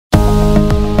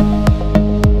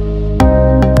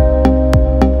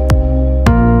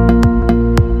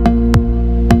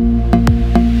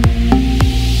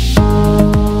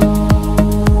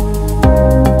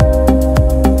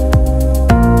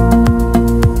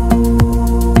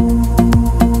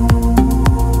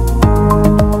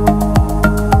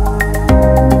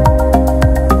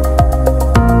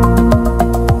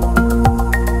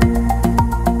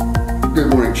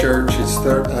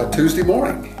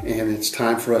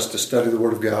for us to study the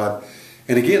Word of God.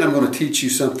 And again, I'm going to teach you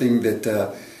something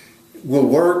that will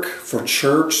work for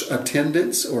church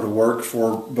attendance, or to work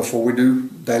for before we do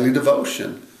daily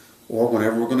devotion, or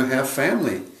whenever we're going to have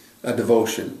family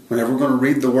devotion, whenever we're going to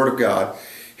read the Word of God.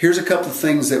 Here's a couple of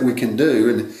things that we can do.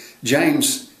 And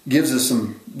James gives us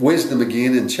some wisdom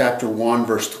again in chapter 1,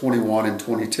 verse 21 and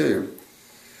 22.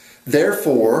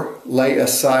 Therefore, lay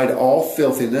aside all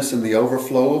filthiness and the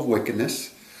overflow of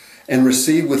wickedness, and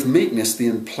receive with meekness the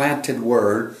implanted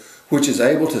word, which is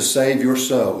able to save your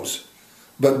souls.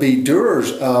 But be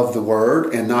doers of the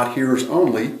word, and not hearers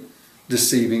only,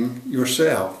 deceiving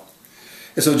yourself.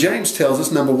 And so James tells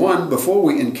us, number one, before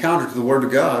we encounter the Word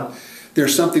of God,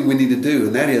 there's something we need to do,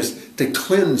 and that is to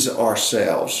cleanse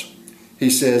ourselves. He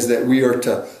says that we are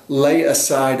to lay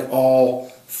aside all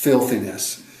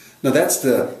filthiness. Now that's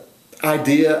the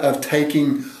idea of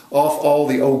taking off all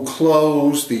the old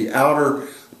clothes, the outer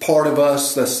part of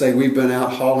us. Let's say we've been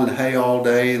out hauling hay all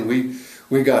day, and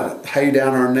we got hay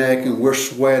down our neck, and we're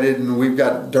sweated, and we've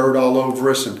got dirt all over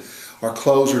us, and our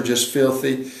clothes are just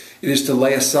filthy. It is to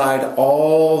lay aside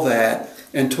all that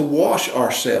and to wash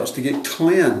ourselves, to get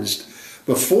cleansed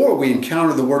before we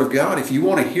encounter the Word of God. If you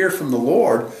want to hear from the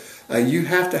Lord, you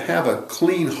have to have a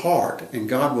clean heart, and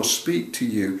God will speak to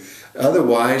you.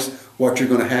 Otherwise, what you're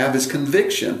going to have is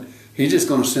conviction. He's just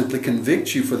going to simply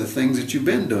convict you for the things that you've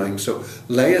been doing. So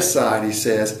lay aside, he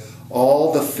says,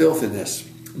 all the filthiness.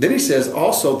 Then he says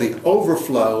also the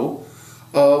overflow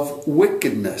of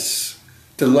wickedness,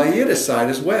 to lay it aside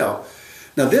as well.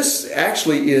 Now this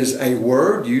actually is a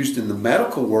word used in the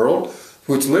medical world,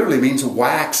 which literally means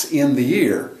wax in the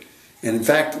ear. And in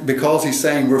fact, because he's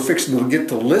saying we're fixing to get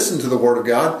to listen to the Word of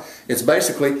God, it's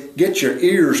basically get your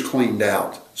ears cleaned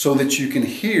out so that you can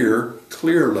hear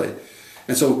clearly.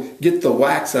 And so get the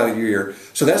wax out of your ear.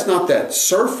 So that's not that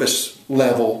surface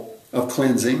level of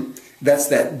cleansing. That's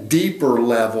that deeper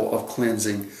level of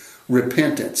cleansing.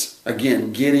 Repentance.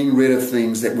 Again, getting rid of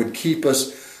things that would keep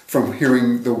us from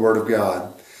hearing the Word of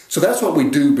God. So that's what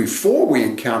we do before we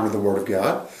encounter the Word of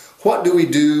God. What do we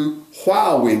do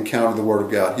while we encounter the Word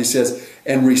of God? He says,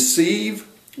 and receive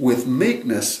with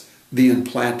meekness the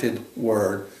implanted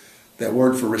word. That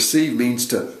word for receive means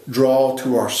to draw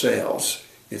to ourselves.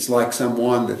 It's like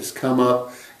someone that has come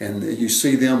up and you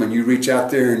see them and you reach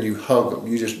out there and you hug them.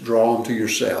 You just draw them to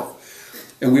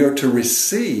yourself. And we are to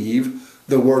receive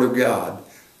the Word of God.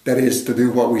 That is to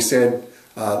do what we said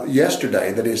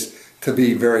yesterday. That is to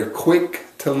be very quick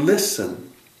to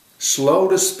listen, slow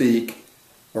to speak,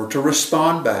 or to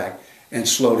respond back, and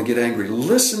slow to get angry.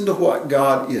 Listen to what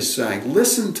God is saying.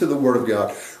 Listen to the Word of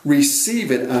God.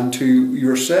 Receive it unto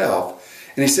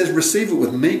yourself. And he says receive it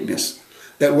with meekness.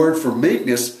 That word for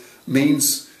meekness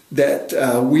means that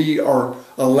we are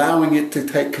allowing it to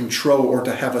take control or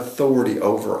to have authority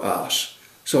over us.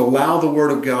 So allow the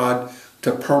Word of God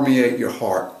to permeate your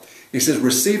heart. He says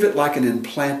receive it like an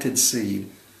implanted seed.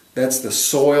 That's the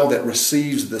soil that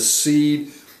receives the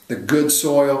seed, the good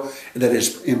soil that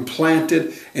is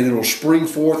implanted, and it will spring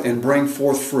forth and bring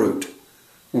forth fruit.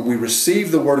 When we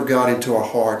receive the Word of God into our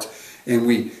hearts and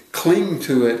we cling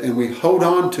to it and we hold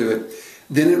on to it,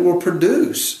 then it will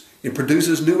produce. It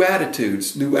produces new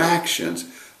attitudes, new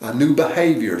actions, new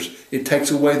behaviors. It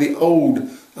takes away the old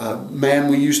man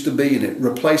we used to be, and it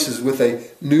replaces with a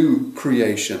new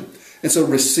creation. And so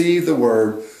receive the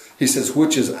Word. He says,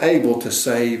 which is able to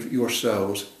save your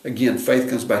souls. Again, faith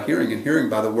comes by hearing, and hearing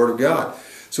by the Word of God.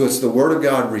 So it's the Word of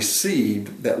God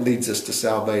received that leads us to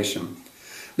salvation.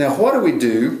 Now, what do we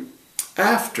do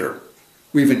after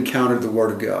we've encountered the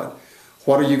Word of God?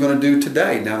 What are you going to do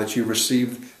today now that you've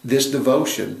received this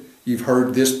devotion? You've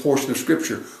heard this portion of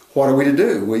Scripture. What are we to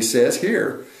do? Well, he says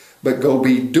here, but go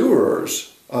be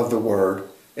doers of the Word,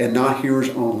 and not hearers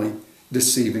only,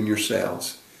 deceiving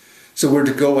yourselves. So we're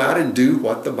to go out and do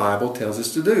what the Bible tells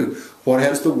us to do. What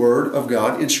has the Word of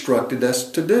God instructed us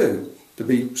to do? To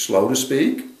be slow to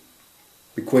speak,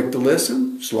 be quick to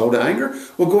listen, slow to anger.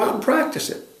 Well, go out and practice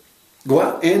it. Go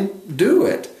out and do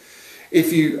it.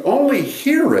 If you only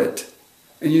hear it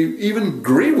and you even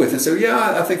agree with it, say,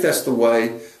 yeah, I think that's the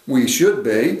way we should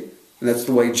be, and that's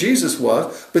the way Jesus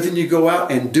was, but then you go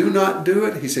out and do not do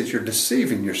it, he says you're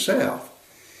deceiving yourself.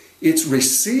 It's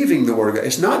receiving the Word of God.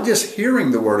 It's not just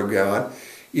hearing the Word of God.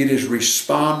 It is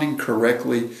responding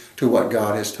correctly to what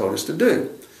God has told us to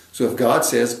do. So if God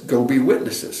says, go be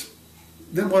witnesses,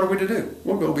 then what are we to do?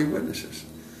 We'll go be witnesses.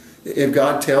 If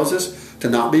God tells us to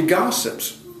not be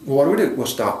gossips, what do? We'll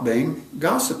stop being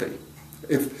gossipy.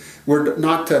 If we're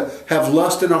not to have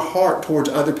lust in our heart towards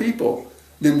other people,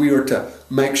 then we are to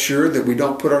make sure that we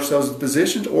don't put ourselves in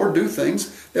positions or do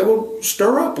things that will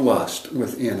stir up lust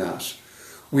within us.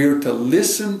 We are to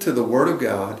listen to the Word of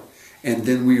God, and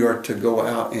then we are to go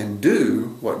out and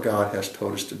do what God has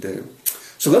told us to do.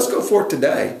 So let's go forth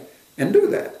today and do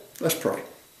that. Let's pray.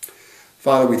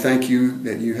 Father, we thank you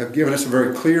that you have given us a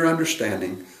very clear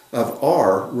understanding of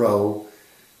our role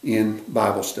in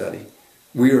Bible study.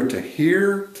 We are to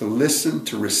hear, to listen,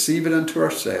 to receive it unto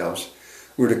ourselves.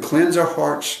 We're to cleanse our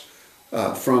hearts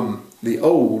from the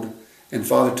old, and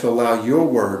Father, to allow your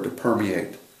word to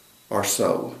permeate our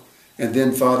soul. And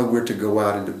then, Father, we're to go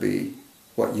out and to be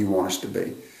what you want us to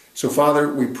be. So,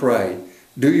 Father, we pray,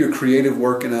 do your creative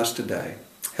work in us today.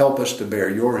 Help us to bear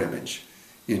your image.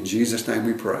 In Jesus' name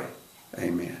we pray.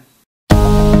 Amen.